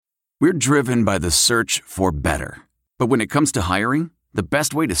We're driven by the search for better. But when it comes to hiring, the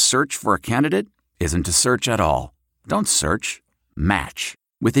best way to search for a candidate isn't to search at all. Don't search. Match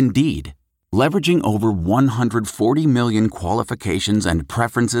with Indeed. Leveraging over 140 million qualifications and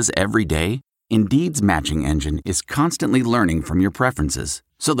preferences every day, Indeed's matching engine is constantly learning from your preferences.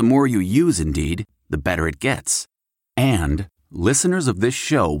 So the more you use Indeed, the better it gets. And listeners of this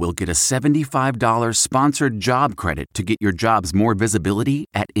show will get a $75 sponsored job credit to get your jobs more visibility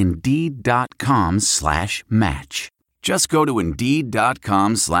at Indeed.com/match. Just go to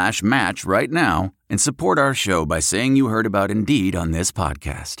Indeed.com/match right now and support our show by saying you heard about Indeed on this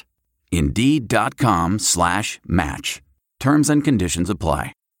podcast. Indeed.com/match. Terms and conditions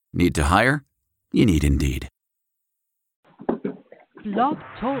apply. Need to hire? You need Indeed. Blog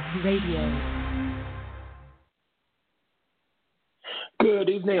Talk Radio. Good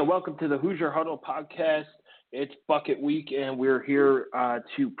evening and welcome to the Hoosier Huddle podcast. It's Bucket Week and we're here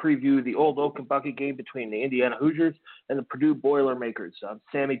to preview the Old Oak and Bucket game between the Indiana Hoosiers and the Purdue Boilermakers.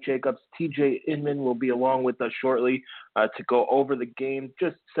 Sammy Jacobs, TJ Inman will be along with us shortly to go over the game.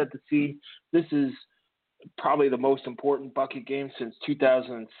 Just to set the scene, this is probably the most important Bucket game since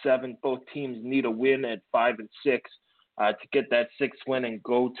 2007. Both teams need a win at 5-6 to get that sixth win and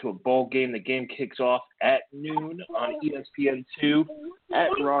go to a bowl game. The game kicks off at noon on ESPN2 at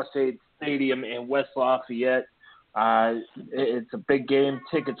Ross-Ade Stadium in West Lafayette. It's a big game.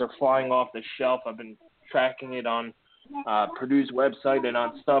 Tickets are flying off the shelf. I've been tracking it on Purdue's website and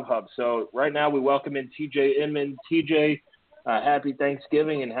on StubHub. So right now we welcome in TJ Inman. TJ, happy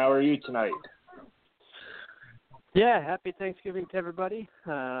Thanksgiving, and how are you tonight? Yeah, happy Thanksgiving to everybody.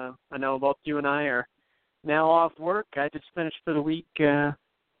 I know both you and I are now off work. I just finished for the week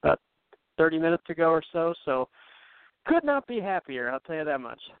about 30 minutes ago or so could not be happier, I'll tell you that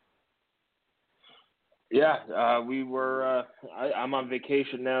much. Yeah, we were. I'm on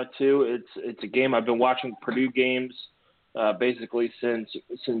vacation now too. It's a game I've been watching Purdue games basically since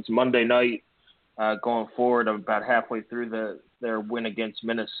Monday night going forward. I'm about halfway through their win against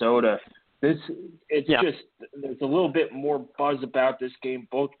Minnesota. There's a little bit more buzz about this game.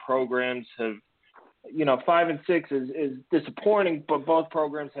 Both programs have. 5-6 is disappointing, but both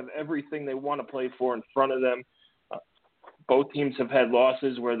programs have everything they want to play for in front of them. Both teams have had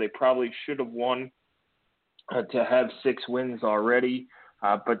losses where they probably should have won to have 6 wins already.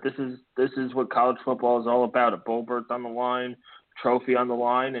 But this is what college football is all about: a bowl berth on the line, trophy on the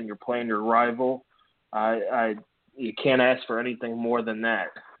line, and you're playing your rival. You can't ask for anything more than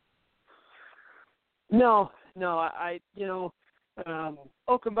that. No,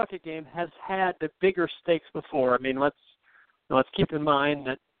 Oak and Bucket game has had the bigger stakes before. I mean, let's keep in mind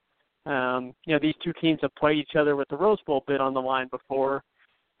that these two teams have played each other with the Rose Bowl bid on the line before,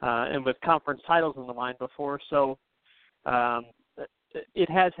 and with conference titles on the line before. So it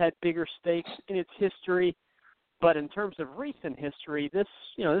has had bigger stakes in its history. But in terms of recent history, this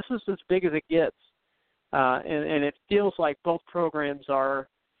is as big as it gets, and it feels like both programs are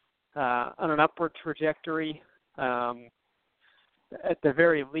on an upward trajectory. At the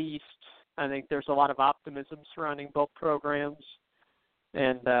very least, I think there's a lot of optimism surrounding both programs,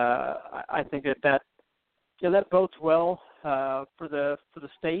 and I think that bodes well for the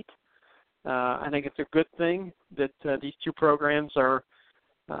state. I think it's a good thing that these two programs are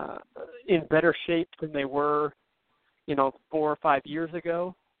in better shape than they were, 4 or 5 years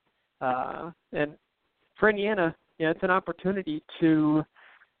ago. And for Indiana, it's an opportunity to,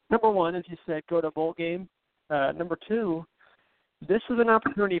 number one, as you said, go to a bowl game. Number two, this is an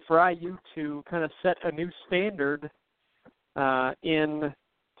opportunity for IU to kind of set a new standard in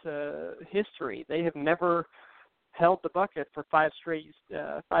history. They have never held the bucket for 5 straight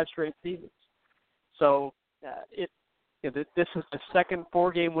seasons. So this is the second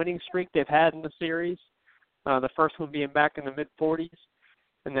 4-game winning streak they've had in the series. The first one being back in the mid-40s,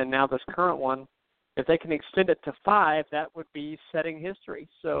 and then now this current one. If they can extend it to 5, that would be setting history.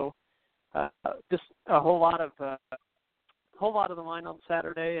 So just a whole lot of the line on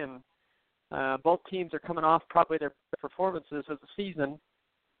Saturday, and both teams are coming off probably their performances of the season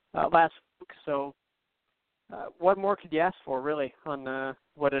last week. So what more could you ask for, really, on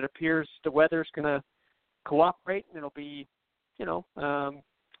what it appears the weather's going to cooperate, and it'll be,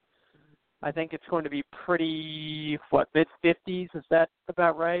 I think it's going to be pretty, mid-50s? Is that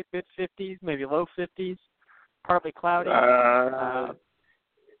about right? Mid-50s, maybe low 50s, partly cloudy.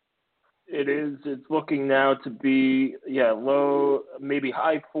 It is. It's looking now to be, low, maybe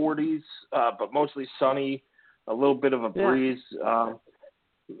high 40s, but mostly sunny, a little bit of a breeze.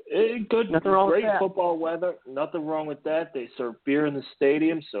 Good, great football weather. Nothing wrong with that. They serve beer in the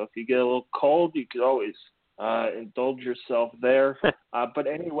stadium, so if you get a little cold, you could always indulge yourself there. But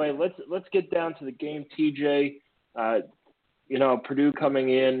anyway, let's get down to the game, TJ. Purdue coming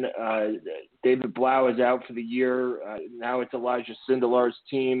in. David Blau is out for the year. Now it's Elijah Sindelar's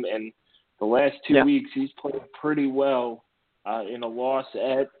team, and the last 2 weeks he's played pretty well in a loss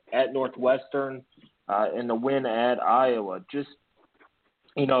at Northwestern and the win at Iowa. Just,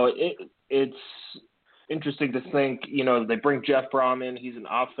 it's interesting to think, they bring Jeff Brom in. He's an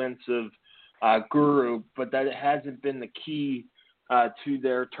offensive guru, but that hasn't been the key to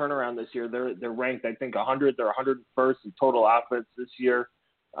their turnaround this year. They're ranked, I think, 100th or 101st in total offense this year.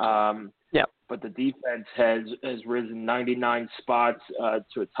 But the defense has risen 99 spots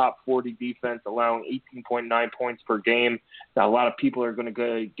to a top 40 defense, allowing 18.9 points per game. Now, a lot of people are going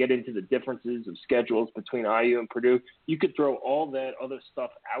to get into the differences of schedules between IU and Purdue. You could throw all that other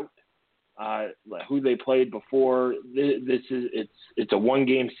stuff out, like who they played before. It's a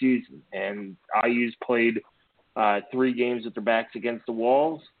one-game season, and IU's played 3 games with their backs against the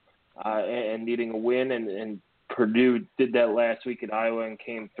walls and needing a win, and Purdue did that last week at Iowa and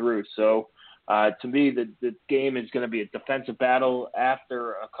came through. So to me, the game is going to be a defensive battle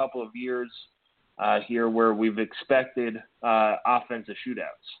after a couple of years here where we've expected offensive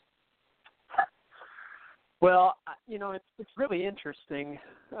shootouts. Well, it's really interesting.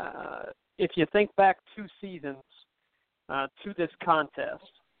 If you think back 2 seasons to this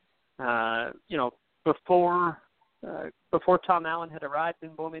contest, before Tom Allen had arrived in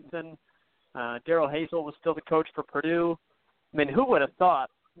Bloomington, Darrell Hazel was still the coach for Purdue. I mean, who would have thought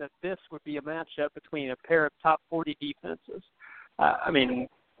that this would be a matchup between a pair of top 40 defenses?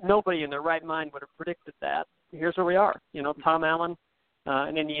 Nobody in their right mind would have predicted that. Here's where we are. Tom Allen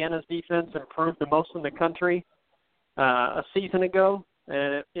and Indiana's defense improved the most in the country a season ago.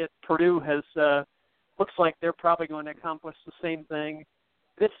 And Purdue has looks like they're probably going to accomplish the same thing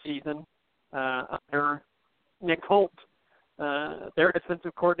this season under Nick Holt, their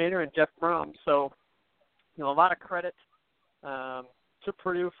defensive coordinator, and Jeff Brom. So, a lot of credit to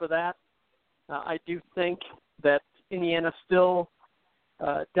Purdue for that. I do think that Indiana still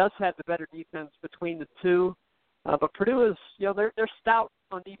does have the better defense between the two, but Purdue is, they're stout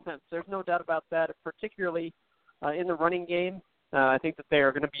on defense. There's no doubt about that, particularly in the running game. I think that they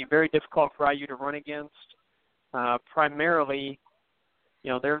are going to be very difficult for IU to run against. Primarily,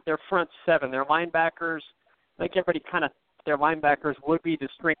 their front 7, their linebackers. I think everybody their linebackers would be the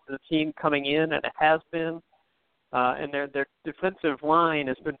strength of the team coming in, and it has been. And their defensive line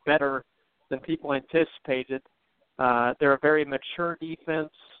has been better than people anticipated. They're a very mature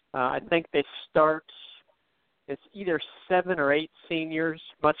defense. I think they start, it's either 7 or 8 seniors,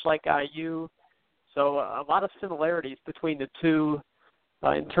 much like IU. So a lot of similarities between the two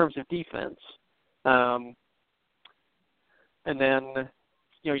in terms of defense. And then,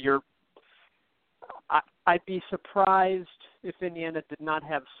 I'd be surprised if Indiana did not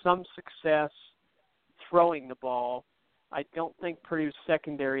have some success throwing the ball. I don't think Purdue's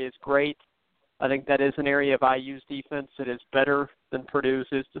secondary is great. I think that is an area of IU's defense that is better than Purdue's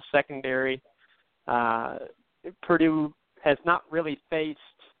is the secondary. Purdue has not really faced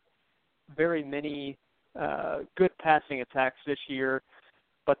very many good passing attacks this year,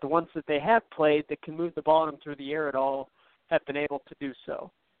 but the ones that they have played that can move the ball in them through the air at all have been able to do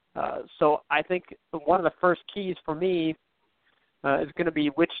so. So I think one of the first keys for me is going to be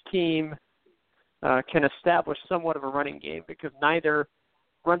which team can establish somewhat of a running game, because neither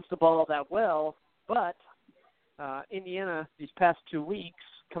runs the ball that well, but Indiana these past 2 weeks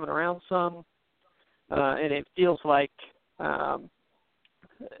coming around some, and it feels like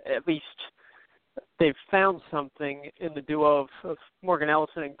at least they've found something in the duo of Morgan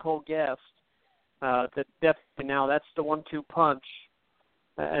Ellison and Cole Guest that definitely now that's the 1-2 punch,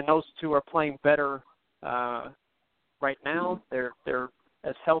 and those two are playing better right now. They're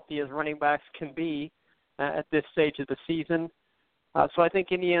as healthy as running backs can be at this stage of the season. So I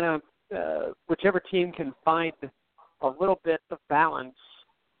think Indiana, whichever team can find a little bit of balance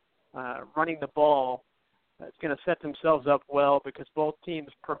running the ball, is going to set themselves up well, because both teams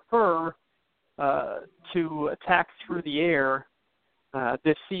prefer to attack through the air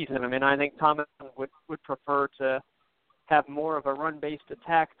this season. I think Thomas would prefer to have more of a run-based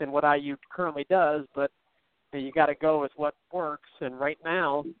attack than what IU currently does, but you got to go with what works. And right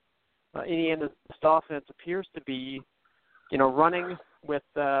now, Indiana's offense appears to be, running with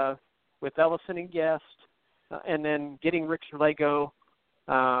Ellison and Guest, and then getting Richard Lego,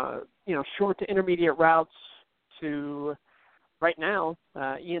 short to intermediate routes to right now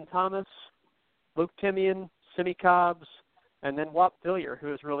Ian Thomas, Luke Timian, Simi Cobbs, and then Wap Villier,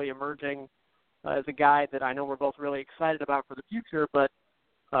 who is really emerging as a guy that I know we're both really excited about for the future, but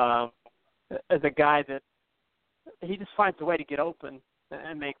as a guy that he just finds a way to get open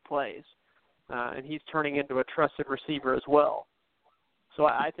and make plays. And he's turning into a trusted receiver as well. So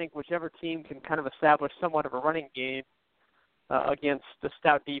I think whichever team can kind of establish somewhat of a running game against the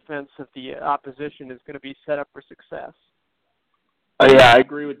stout defense of the opposition is going to be set up for success. Yeah, I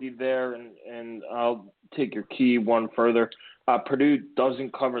agree with you there, and I'll take your key one further. Purdue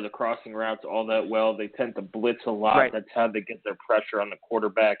doesn't cover the crossing routes all that well. They tend to blitz a lot. Right. That's how they get their pressure on the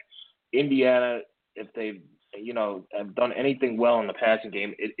quarterback. Indiana, if they've have done anything well in the passing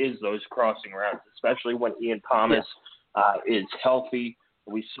game, it is those crossing routes, especially when Ian Thomas is healthy.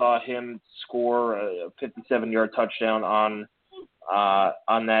 We saw him score a 57-yard touchdown on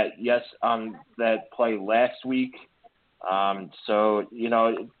that play last week. So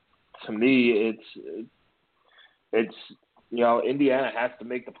to me, it's Indiana has to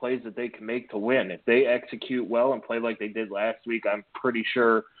make the plays that they can make to win. If they execute well and play like they did last week, I'm pretty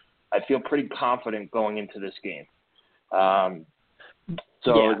sure. I feel pretty confident going into this game. The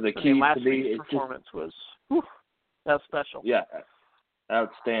key last to me week's is performance was that was special. Yeah,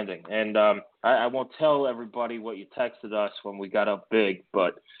 outstanding. And I won't tell everybody what you texted us when we got up big,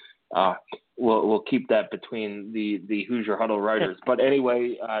 but we'll keep that between the Hoosier Huddle writers. But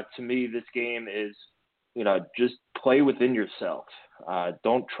anyway, to me, this game is just play within yourself.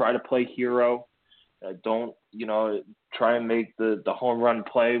 Don't try to play hero. Don't try and make the home run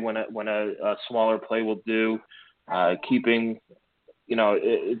play when a smaller play will do. Keeping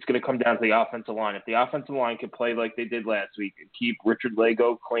it's going to come down to the offensive line. If the offensive line can play like they did last week and keep Richard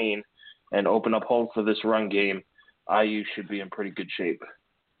Lago clean and open up holes for this run game, IU should be in pretty good shape.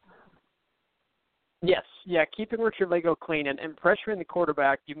 Yes, keeping Richard Lago clean and pressuring the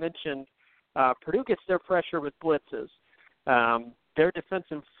quarterback. You mentioned Purdue gets their pressure with blitzes. Their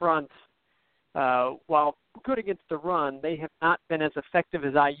defensive front, while good against the run, they have not been as effective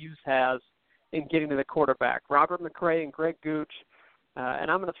as IU's has in getting to the quarterback. Robert McCray and Greg Gooch,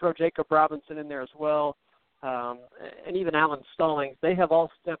 and I'm going to throw Jacob Robinson in there as well, and even Alan Stallings. They have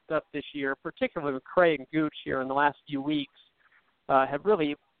all stepped up this year, particularly McCray and Gooch here in the last few weeks, have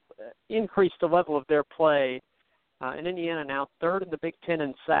really increased the level of their play. And Indiana now third in the Big Ten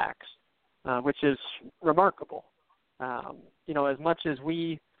in sacks, which is remarkable. As much as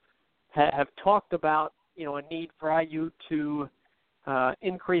we have talked about, a need for IU to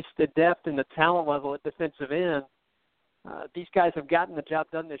increase the depth and the talent level at defensive end, these guys have gotten the job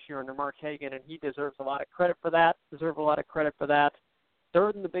done this year under Mark Hagan, and he deserves a lot of credit for that.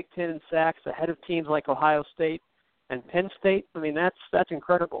 Third in the Big Ten in sacks, ahead of teams like Ohio State and Penn State. I mean, that's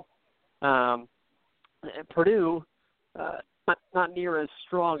incredible. And Purdue, not near as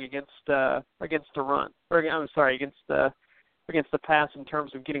strong against the run, against the pass in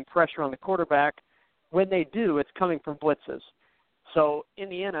terms of getting pressure on the quarterback. When they do, it's coming from blitzes. So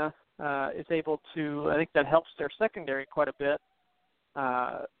Indiana is able to, I think that helps their secondary quite a bit.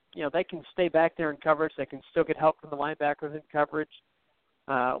 They can stay back there in coverage. They can still get help from the linebackers in coverage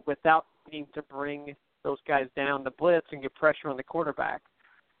without needing to bring those guys down to blitz and get pressure on the quarterback.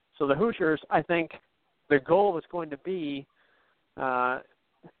 So the Hoosiers, I think their goal is going to be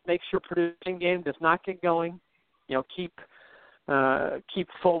make sure Purdue's game does not get going. Keep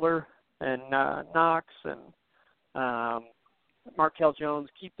Fuller and Knox and Markel Jones,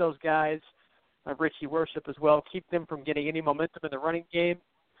 keep those guys, Richie Worship as well, keep them from getting any momentum in the running game,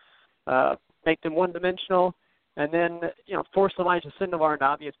 make them one-dimensional, and then, force Elijah Sindelar into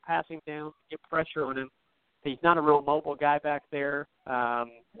obvious passing down, get pressure on him. He's not a real mobile guy back there.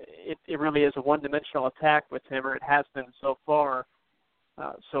 It really is a one-dimensional attack with him, or it has been so far.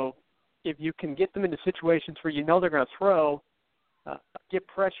 So if you can get them into situations where they're going to throw, get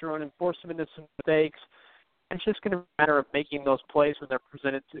pressure on him, force them into some mistakes, it's just going to be a matter of making those plays when they're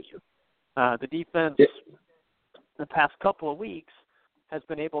presented to you. The defense the past couple of weeks has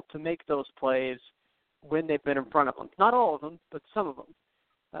been able to make those plays when they've been in front of them. Not all of them, but some of them.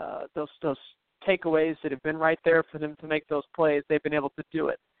 Those takeaways that have been right there for them to make those plays, they've been able to do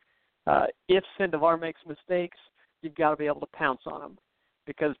it. If Sindelar makes mistakes, you've got to be able to pounce on them,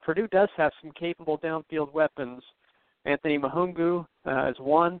 because Purdue does have some capable downfield weapons. Anthony Mahungu is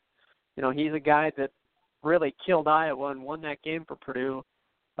one. He's a guy that really killed Iowa and won that game for Purdue.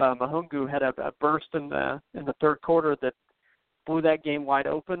 Mahungu had a burst in the third quarter that blew that game wide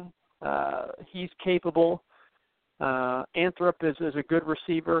open. He's capable. Anthrop is a good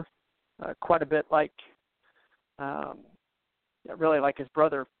receiver, quite a bit like his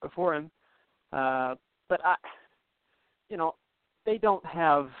brother before him. But they don't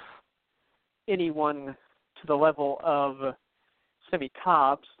have anyone to the level of Semi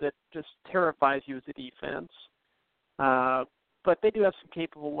Tops that just terrifies you as a defense. But they do have some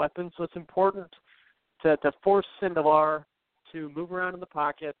capable weapons, so it's important to force Sindelar to move around in the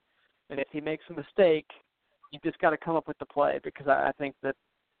pocket, and if he makes a mistake, you just got to come up with the play, because I think that,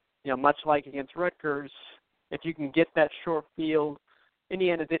 much like against Rutgers, if you can get that short field,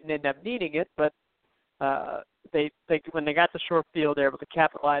 Indiana didn't end up needing it, but they when they got the short field, they were able to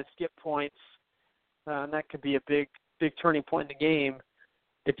capitalize, get points, and that could be a big turning point in the game.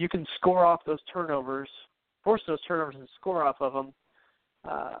 If you can score off those turnovers, force those turnovers and score off of them,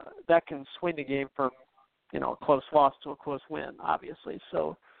 that can swing the game from, a close loss to a close win, obviously.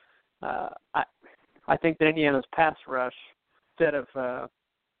 So I think that Indiana's pass rush, instead of,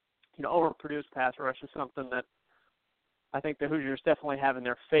 overproduced pass rush, is something that I think the Hoosiers definitely have in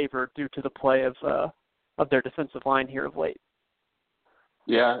their favor due to the play of their defensive line here of late.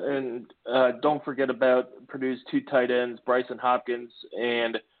 Yeah, and don't forget about Purdue's two tight ends, Bryson Hopkins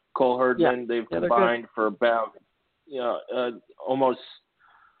and Cole Herdman. They've combined for about, almost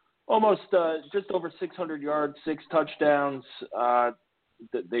just over 600 yards, 6 touchdowns.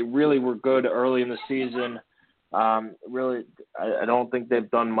 They really were good early in the season. Really, I don't think they've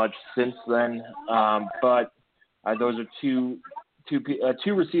done much since then. But those are two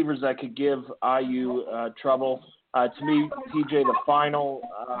receivers that could give IU trouble. To me, TJ, the final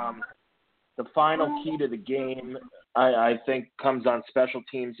key to the game, I think, comes on special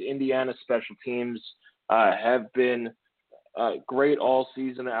teams. Indiana's special teams have been great all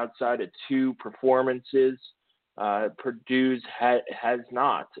season outside of 2 performances. Purdue's has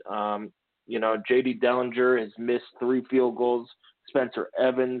not. J.D. Dellinger has missed 3 field goals. Spencer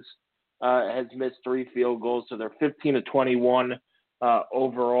Evans has missed 3 field goals. So they're 15 of 21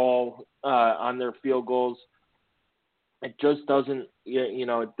 overall on their field goals. It just doesn't,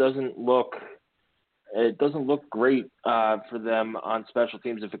 it doesn't look great for them on special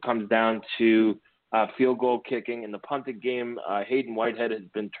teams if it comes down to field goal kicking. In the punting game, Hayden Whitehead has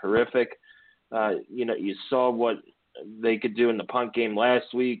been terrific. You saw what they could do in the punt game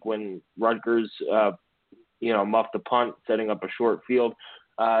last week when Rutgers, muffed the punt, setting up a short field.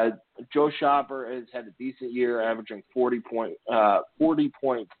 Joe Schopper has had a decent year, averaging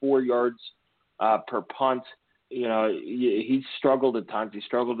 40.4 yards per punt. He's struggled at times. He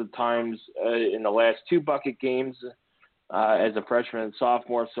struggled at times in the last 2 bucket games as a freshman and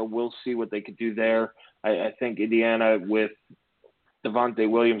sophomore, so we'll see what they could do there. I think Indiana, with Devontae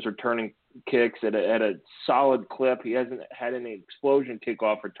Williams returning kicks at a solid clip. He hasn't had any explosion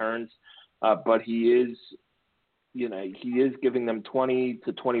kickoff returns, but he is giving them 20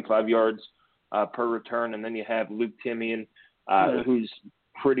 to 25 yards per return. And then you have Luke Timian, who's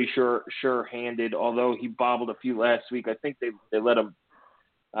pretty sure-handed, although he bobbled a few last week. I think they let him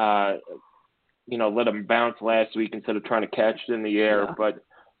bounce last week instead of trying to catch it in the air. Yeah. But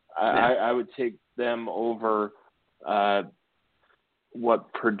I would take them over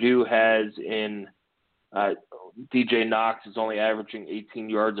what Purdue has in DJ Knox is only averaging 18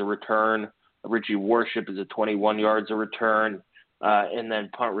 yards a return. Richie Worship is at 21 yards a return. And then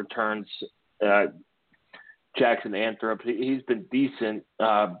punt returns, Jackson Anthrop, he's been decent,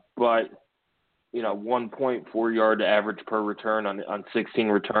 but 1.4 yard average per return on 16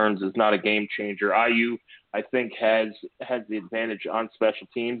 returns is not a game changer. IU, I think, has the advantage on special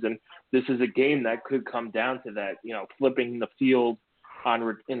teams, and this is a game that could come down to that, flipping the field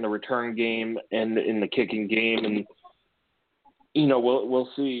in the return game and in the kicking game, and we'll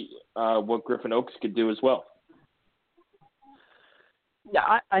see what Griffin Oaks could do as well.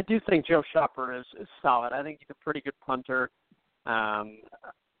 Yeah, I do think Joe Schopper is solid. I think he's a pretty good punter.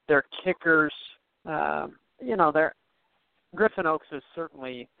 Their kickers, Griffin Oaks has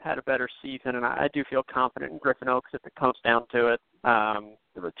certainly had a better season, and I do feel confident in Griffin Oaks if it comes down to it.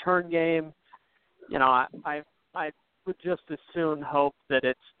 The return game, I would just as soon hope that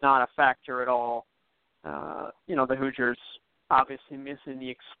it's not a factor at all. The Hoosiers obviously missing the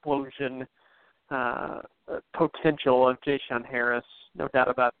explosion potential of Ja'Shawn Harris, no doubt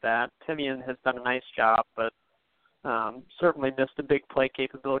about that. Timian has done a nice job, but certainly missed the big play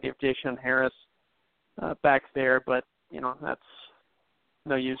capability of Ja'Shawn Harris back there. But, that's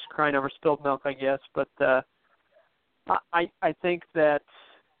no use crying over spilled milk, I guess. But I think that,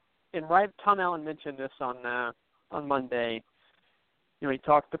 and Tom Allen mentioned this on Monday. He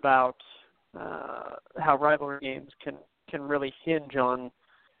talked about how rivalry games can really hinge on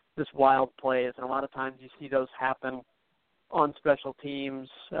this wild plays, and a lot of times you see those happen on special teams,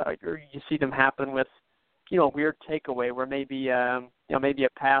 or you see them happen with, a weird takeaway where maybe a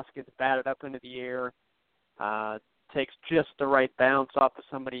pass gets batted up into the air, takes just the right bounce off of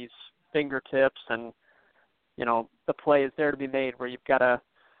somebody's fingertips, and the play is there to be made where you've got a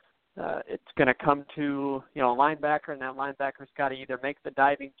it's going to come to, a linebacker, and that linebacker's got to either make the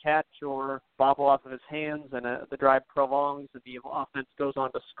diving catch or bobble off of his hands, and the drive prolongs, and the offense goes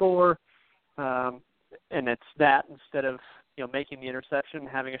on to score. And it's that instead of, making the interception,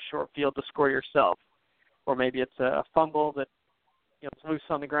 having a short field to score yourself. Or maybe it's a fumble that, it's loose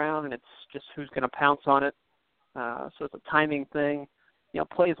on the ground, and it's just who's going to pounce on it. So it's a timing thing.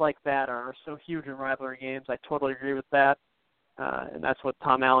 Plays like that are so huge in rivalry games. I totally agree with that. And that's what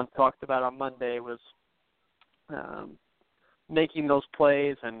Tom Allen talked about on Monday was making those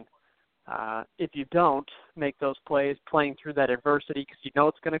plays. And if you don't make those plays, playing through that adversity because you know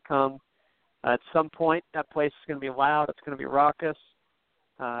it's going to come. At some point, that place is going to be loud. It's going to be raucous.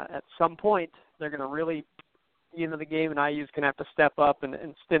 At some point, they're going to really be into the game, and IU's going to have to step up and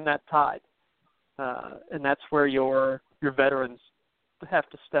stem that tide. And that's where your veterans have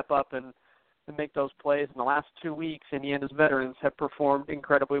to step up and make those plays. In the last 2 weeks, Indiana's veterans have performed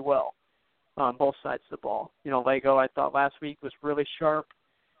incredibly well on both sides of the ball. Lego, I thought last week was really sharp.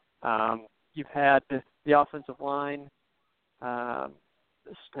 You've had the offensive line, and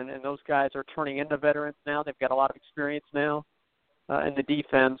those guys are turning into veterans now. They've got a lot of experience now. And the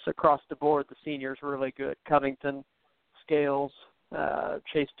defense across the board, the seniors are really good. Covington, Scales,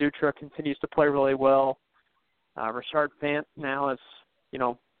 Chase Dutra continues to play really well. Rashard Fant now has,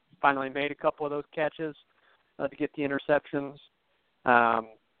 finally made a couple of those catches to get the interceptions. And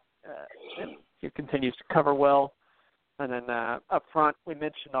he continues to cover well. And then up front, we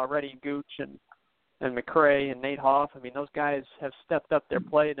mentioned already Gooch and McCray and Nate Hoff. I mean, those guys have stepped up their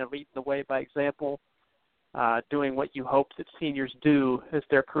play and they're leading the way by example, doing what you hope that seniors do as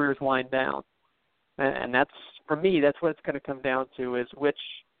their careers wind down. And that's, for me, that's what it's going to come down to is which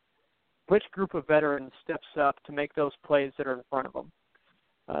group of veterans steps up to make those plays that are in front of them.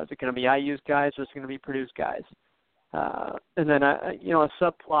 Is it going to be IU's guys or is it going to be Purdue's guys? And then, a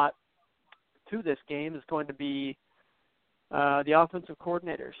subplot to this game is going to be the offensive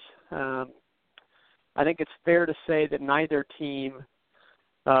coordinators. I think it's fair to say that neither team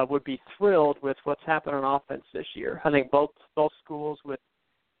would be thrilled with what's happened on offense this year. I think both schools with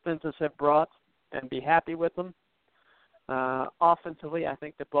defenses have brought and be happy with them. Offensively, I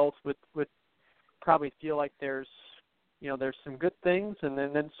think that both would probably feel like there's some good things and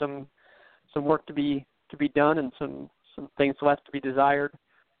then some work to be done and some things left to be desired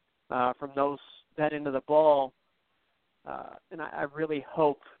from that end of the ball. And I really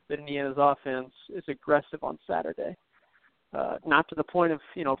hope that Indiana's offense is aggressive on Saturday. Not to the point of,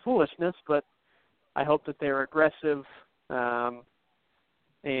 foolishness, but I hope that they're aggressive. And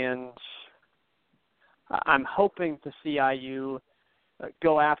I'm hoping to see IU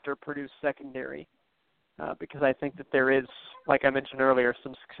go after Purdue's secondary because I think that there is, like I mentioned earlier,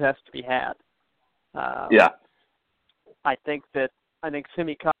 some success to be had. I think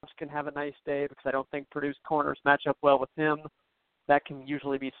Simi Cobbs can have a nice day because I don't think Purdue's corners match up well with him. That can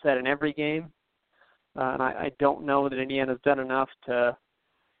usually be said in every game. And I don't know that Indiana's done enough to,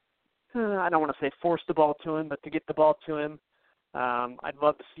 I don't want to say force the ball to him, but to get the ball to him. I'd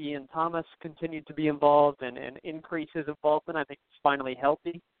love to see Ian Thomas continue to be involved and increase his involvement. I think he's finally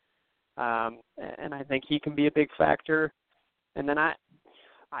healthy. And I think he can be a big factor. And then I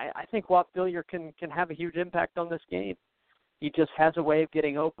think Walt Billier can have a huge impact on this game. He just has a way of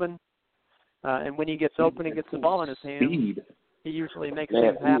getting open. And when he gets open and gets the ball in his hands, he usually makes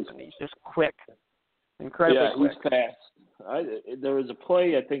things happen. He's just quick. Incredibly quick. He's fast. There was a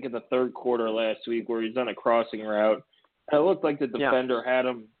play, I think, in the third quarter last week where he's on a crossing route. And it looked like the defender had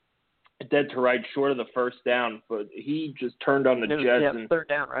him dead to right short of the first down, but he just turned on the jets and third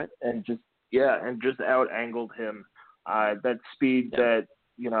down, right? And just out-angled him. That speed that,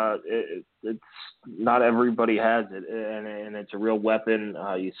 it's not everybody has it, and it's a real weapon.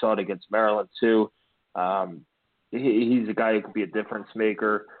 You saw it against Maryland, too. He's a guy who could be a difference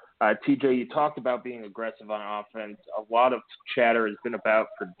maker. TJ, you talked about being aggressive on offense. A lot of chatter has been about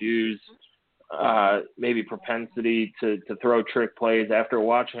Purdue's maybe propensity to throw trick plays. After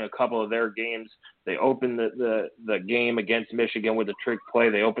watching a couple of their games, they opened the game against Michigan with a trick play.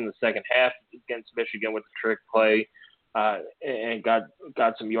 They opened the second half against Michigan with a trick play and got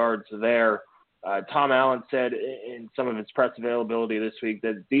some yards there. Tom Allen said in some of his press availability this week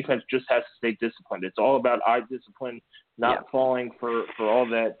that defense just has to stay disciplined. It's all about eye discipline, not falling for all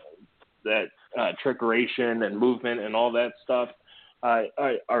that trickeration and movement and all that stuff.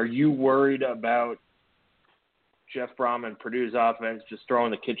 Are you worried about Jeff Brom and Purdue's offense just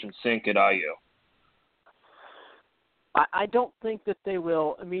throwing the kitchen sink at IU? I don't think that they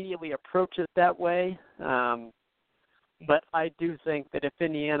will immediately approach it that way, but I do think that if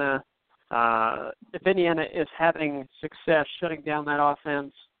Indiana is having success shutting down that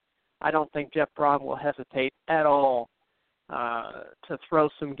offense, I don't think Jeff Brom will hesitate at all to throw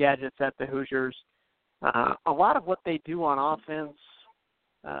some gadgets at the Hoosiers. A lot of what they do on offense,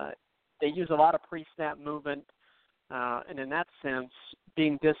 they use a lot of pre-snap movement, and in that sense,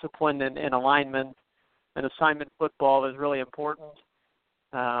 being disciplined in alignment and assignment football is really important.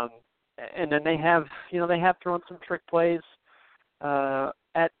 And then they have thrown some trick plays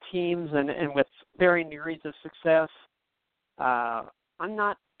at teams and with varying degrees of success. I'm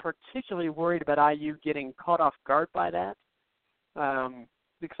not particularly worried about IU getting caught off guard by that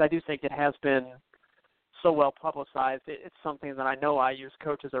because I do think it has been so well publicized. It's something that I know IU's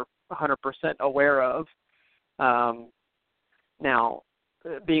coaches are 100% aware of. Now,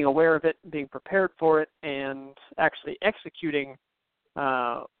 being aware of it, being prepared for it, and actually executing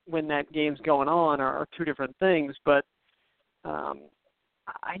when that game's going on are two different things. But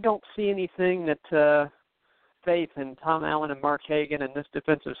I don't see anything that Faith and Tom Allen and Mark Hagan and this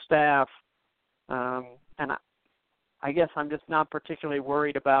defensive staff, and I guess I'm just not particularly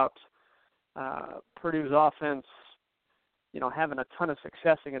worried about Purdue's offense, having a ton of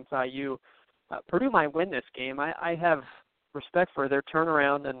success against IU. Purdue might win this game. I have respect for their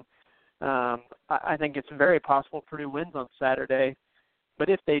turnaround, and I think it's very possible Purdue wins on Saturday. But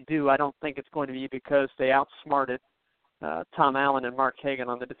if they do, I don't think it's going to be because they outsmarted Tom Allen and Mark Hagan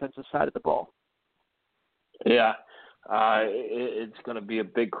on the defensive side of the ball. Yeah, it's going to be a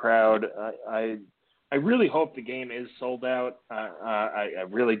big crowd. I really hope the game is sold out. I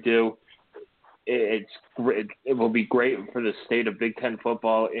really do. It will be great for the state of Big Ten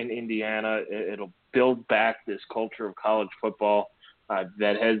football in Indiana. It'll build back this culture of college football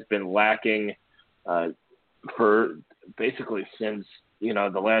that has been lacking for basically since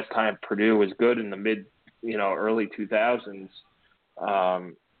the last time Purdue was good in the early 2000s.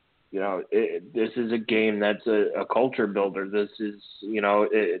 This is a game that's a culture builder. This is,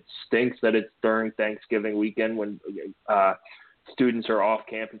 it stinks that it's during Thanksgiving weekend when students are off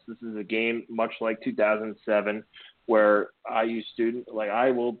campus. This is a game much like 2007 where IU student,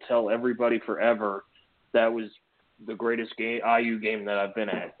 I will tell everybody forever, that was the greatest IU game that I've been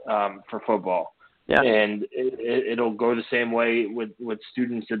at for football. Yeah. And it'll go the same way with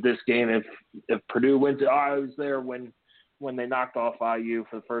students at this game. If Purdue wins it, I was there when they knocked off IU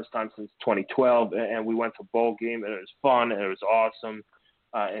for the first time since 2012, and we went to a bowl game, and it was fun, and it was awesome,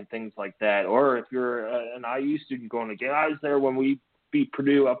 and things like that. Or if you're an IU student going to game, I was there when we beat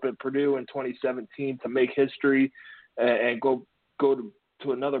Purdue up at Purdue in 2017 to make history and go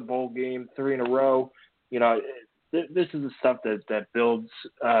to another bowl game 3 in a row. This is the stuff that builds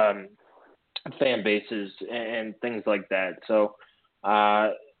fan bases and things like that. So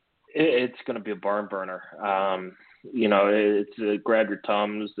it's going to be a barn burner. It's grab your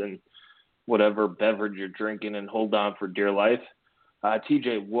Tums and whatever beverage you're drinking and hold on for dear life.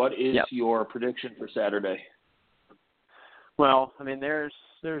 TJ, what is your prediction for Saturday? Well,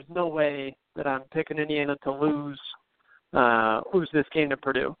 there's no way that I'm picking Indiana to lose this game to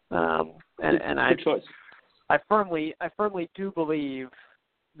Purdue. Good choice. I firmly do believe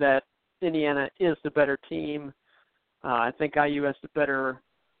that Indiana is the better team. I think IU has the better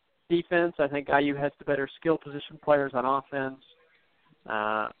defense. I think IU has the better skill position players on offense.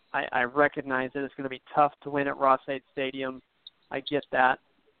 I recognize that it's going to be tough to win at Ross-Ade Stadium. I get that.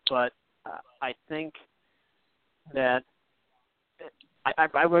 But I think that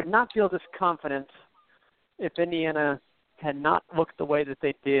I would not feel this confident if Indiana had not looked the way that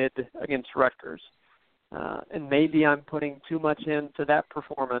they did against Rutgers. And maybe I'm putting too much into that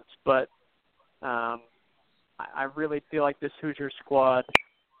performance, but I really feel like this Hoosier squad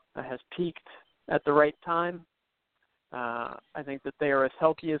has peaked at the right time. I think that they are as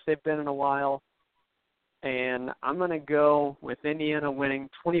healthy as they've been in a while. And I'm going to go with Indiana winning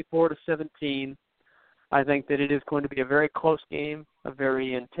 24-17. I think that it is going to be a very close game, a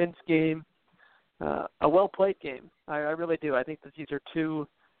very intense game, a well-played game. I really do. I think that these are two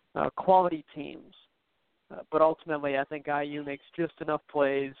quality teams. But ultimately, I think IU makes just enough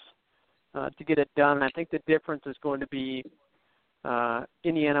plays to get it done. And I think the difference is going to be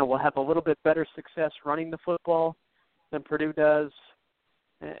Indiana will have a little bit better success running the football than Purdue does.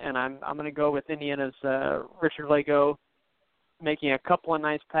 And I'm going to go with Indiana's Richard Lego making a couple of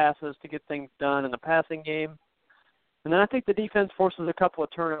nice passes to get things done in the passing game. And then I think the defense forces a couple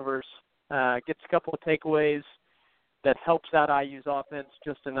of turnovers, gets a couple of takeaways that helps out IU's offense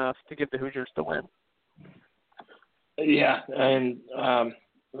just enough to give the Hoosiers the win. Yeah, and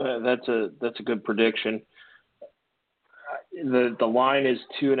that's a good prediction. The line is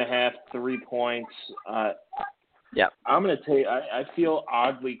 2.5, 3 points. Yeah, I'm going to tell you, I feel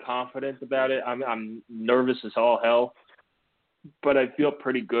oddly confident about it. I'm nervous as all hell. but I feel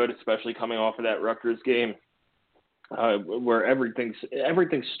pretty good, especially coming off of that Rutgers game, where everything's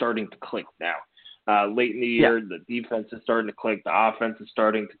starting to click now. Late in the year, the defense is starting to click, the offense is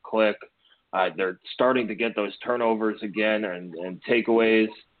starting to click. They're starting to get those turnovers again and takeaways.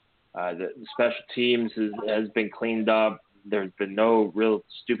 The special teams has been cleaned up. There's been no real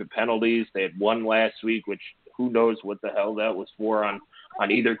stupid penalties. They had one last week, which who knows what the hell that was for on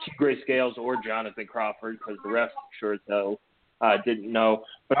either Gray Scales or Jonathan Crawford, because the refs sure as hell didn't know.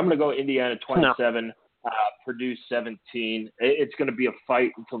 But I'm going to go Indiana 27, Purdue 17. It's going to be a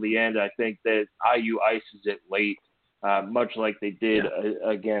fight until the end. I think that IU ices it late, much like they did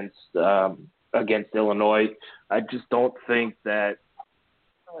against Illinois. I just don't think that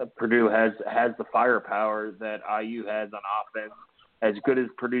Purdue has the firepower that IU has on offense. As good as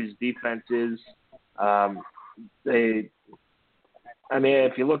Purdue's defense is,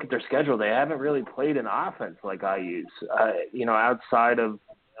 if you look at their schedule, they haven't really played an offense like IU's, outside of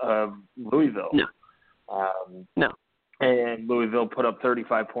Louisville. No. And Louisville put up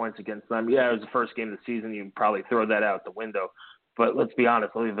 35 points against them. Yeah, it was the first game of the season. You can probably throw that out the window. But let's be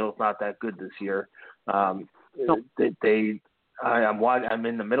honest, Louisville's not that good this year. I'm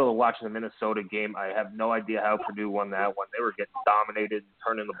in the middle of watching the Minnesota game. I have no idea how Purdue won that one. They were getting dominated and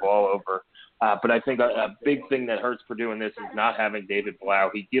turning the ball over. But I think a big thing that hurts Purdue in this is not having David Blau.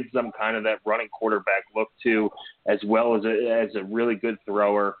 He gives them kind of that running quarterback look too, as well as a really good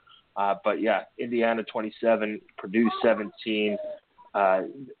thrower. But yeah, Indiana 27, Purdue 17.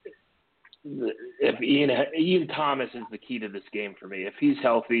 If Ian Thomas is the key to this game for me. If he's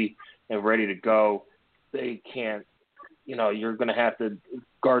healthy and ready to go, they can't. You're going to have to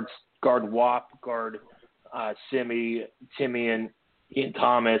guard Wap, guard Timmy and Ian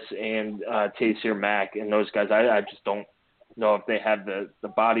Thomas and Taysir Mack and those guys. I just don't know if they have the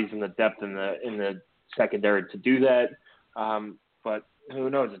bodies and the depth in the secondary to do that. But who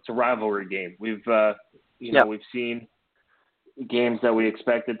knows? It's a rivalry game. We've seen games that we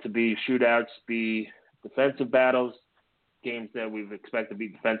expected to be shootouts be defensive battles. Games that we've expected to be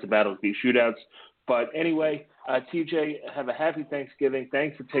defensive battles be shootouts. But anyway, TJ, have a happy Thanksgiving.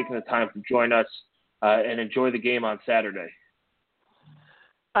 Thanks for taking the time to join us and enjoy the game on Saturday.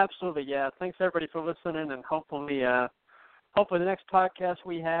 Absolutely, yeah. Thanks everybody for listening, and hopefully the next podcast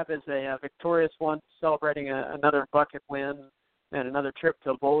we have is a victorious one, celebrating another bucket win and another trip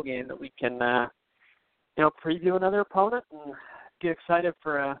to a bowl game that we can preview another opponent and get excited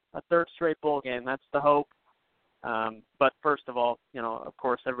for a third straight bowl game. That's the hope. But first of all, of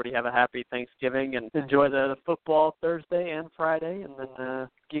course, everybody have a happy Thanksgiving and enjoy the football Thursday and Friday, and then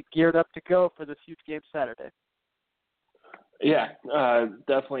get geared up to go for this huge game Saturday. Yeah,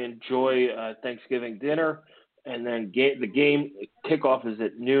 definitely enjoy Thanksgiving dinner, and then the game kickoff is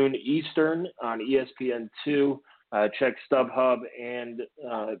at noon Eastern on ESPN2. Check StubHub and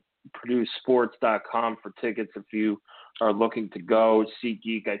PurdueSports.com for tickets if you are looking to go.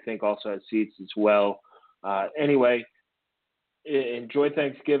 SeatGeek, I think, also has seats as well. Anyway, enjoy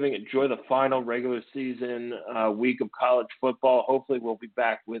Thanksgiving. Enjoy the final regular season week of college football. Hopefully we'll be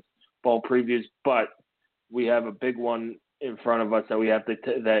back with bowl previews, but we have a big one in front of us that we have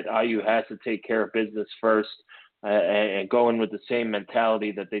that IU has to take care of business first and go in with the same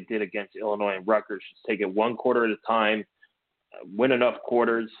mentality that they did against Illinois and Rutgers. Just take it one quarter at a time, win enough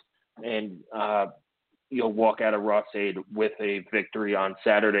quarters, and you'll walk out of Ross-Ade with a victory on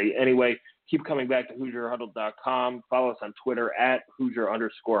Saturday. Anyway, keep coming back to HoosierHuddle.com. Follow us on Twitter at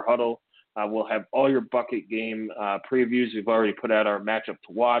Hoosier_Huddle. We'll have all your bucket game previews. We've already put out our matchup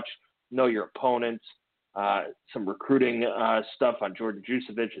to watch, know your opponents, some recruiting stuff on Jordan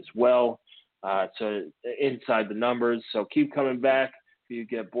Jucevic as well. So inside the numbers. So keep coming back. If you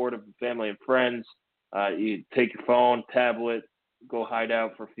get bored of family and friends, you take your phone, tablet, go hide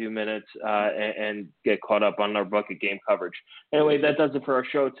out for a few minutes and get caught up on our bucket game coverage. Anyway, that does it for our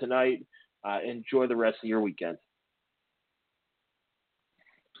show tonight. Enjoy the rest of your weekend.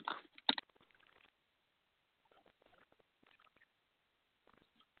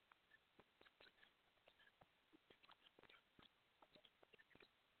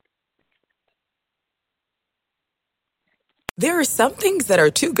 There are some things that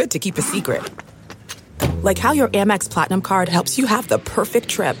are too good to keep a secret. Like how your Amex Platinum card helps you have the perfect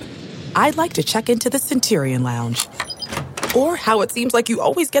trip. I'd like to check into the Centurion Lounge. Or how it seems like you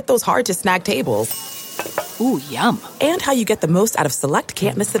always get those hard-to-snag tables. Ooh, yum. And how you get the most out of select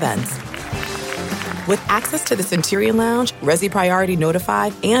can't-miss events. With access to the Centurion Lounge, Resi Priority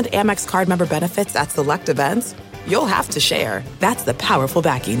Notified, and Amex card member benefits at select events, you'll have to share. That's the powerful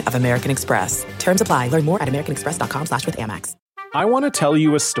backing of American Express. Terms apply. Learn more at americanexpress.com/withAmex. I want to tell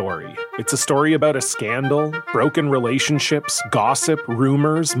you a story. It's a story about a scandal, broken relationships, gossip,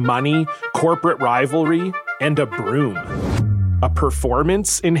 rumors, money, corporate rivalry, and a broom. A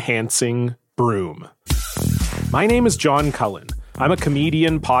performance-enhancing broom. My name is John Cullen. I'm a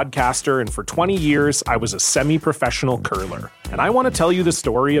comedian, podcaster, and for 20 years, I was a semi-professional curler. And I want to tell you the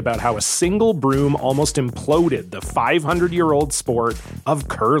story about how a single broom almost imploded the 500-year-old sport of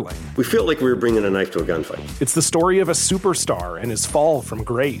curling. We felt like we were bringing a knife to a gunfight. It's the story of a superstar and his fall from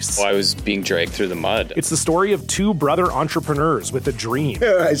grace. Well, I was being dragged through the mud. It's the story of two brother entrepreneurs with a dream.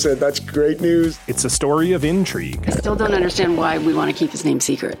 I said, that's great news. It's a story of intrigue. I still don't understand why we want to keep his name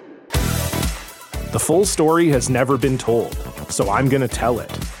secret. The full story has never been told, so I'm going to tell it.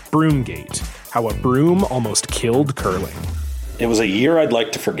 Broomgate, how a broom almost killed curling. It was a year I'd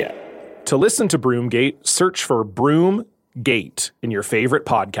like to forget. To listen to Broomgate, search for Broomgate in your favorite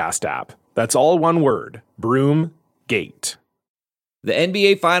podcast app. That's all one word, Broomgate. The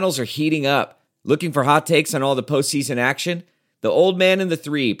NBA Finals are heating up. Looking for hot takes on all the postseason action? The Old Man and the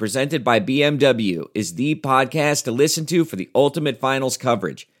Three, presented by BMW, is the podcast to listen to for the ultimate finals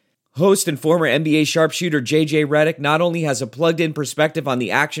coverage. Host and former NBA sharpshooter JJ Redick not only has a plugged-in perspective on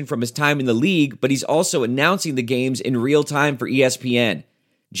the action from his time in the league, but he's also announcing the games in real time for ESPN.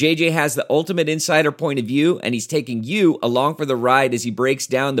 JJ has the ultimate insider point of view, and he's taking you along for the ride as he breaks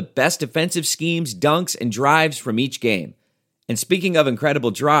down the best defensive schemes, dunks, and drives from each game. And speaking of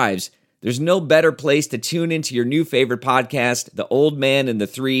incredible drives, there's no better place to tune into your new favorite podcast, The Old Man and the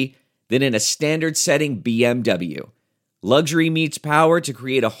Three, than in a standard-setting BMW. Luxury meets power to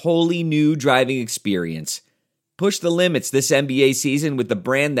create a wholly new driving experience. Push the limits this NBA season with the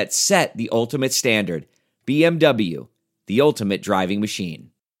brand that set the ultimate standard. BMW, the ultimate driving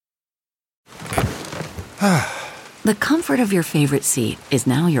machine. The comfort of your favorite seat is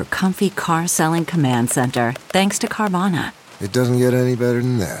now your comfy car-selling command center, thanks to Carvana. It doesn't get any better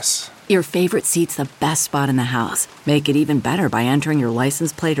than this. Your favorite seat's the best spot in the house. Make it even better by entering your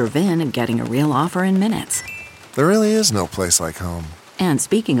license plate or VIN and getting a real offer in minutes. There really is no place like home. And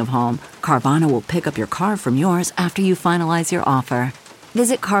speaking of home, Carvana will pick up your car from yours after you finalize your offer.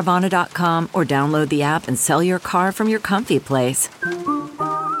 Visit Carvana.com or download the app and sell your car from your comfy place.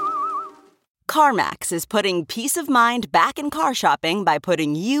 CarMax is putting peace of mind back in car shopping by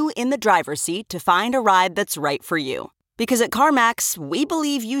putting you in the driver's seat to find a ride that's right for you. Because at CarMax, we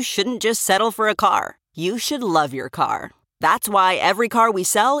believe you shouldn't just settle for a car. You should love your car. That's why every car we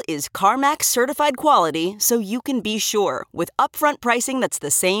sell is CarMax certified quality, so you can be sure with upfront pricing that's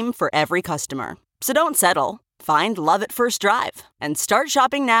the same for every customer. So don't settle. Find love at first drive and start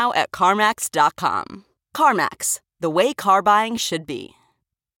shopping now at CarMax.com. CarMax, the way car buying should be.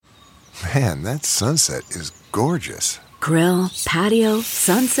 Man, that sunset is gorgeous. Grill, patio,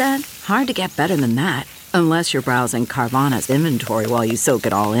 sunset. Hard to get better than that. Unless you're browsing Carvana's inventory while you soak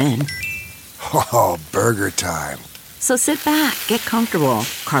it all in. Oh, burger time. So sit back, get comfortable.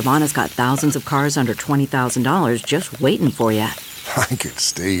 Carvana's got thousands of cars under $20,000 just waiting for you. I could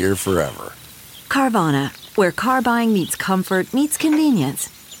stay here forever. Carvana, where car buying meets comfort meets convenience.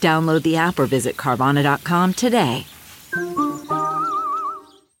 Download the app or visit Carvana.com today.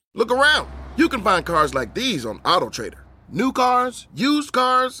 Look around. You can find cars like these on AutoTrader. New cars, used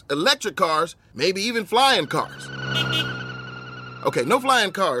cars, electric cars, maybe even flying cars. Okay, no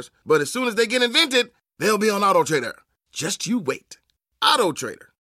flying cars, but as soon as they get invented, they'll be on AutoTrader. Just you wait. AutoTrader.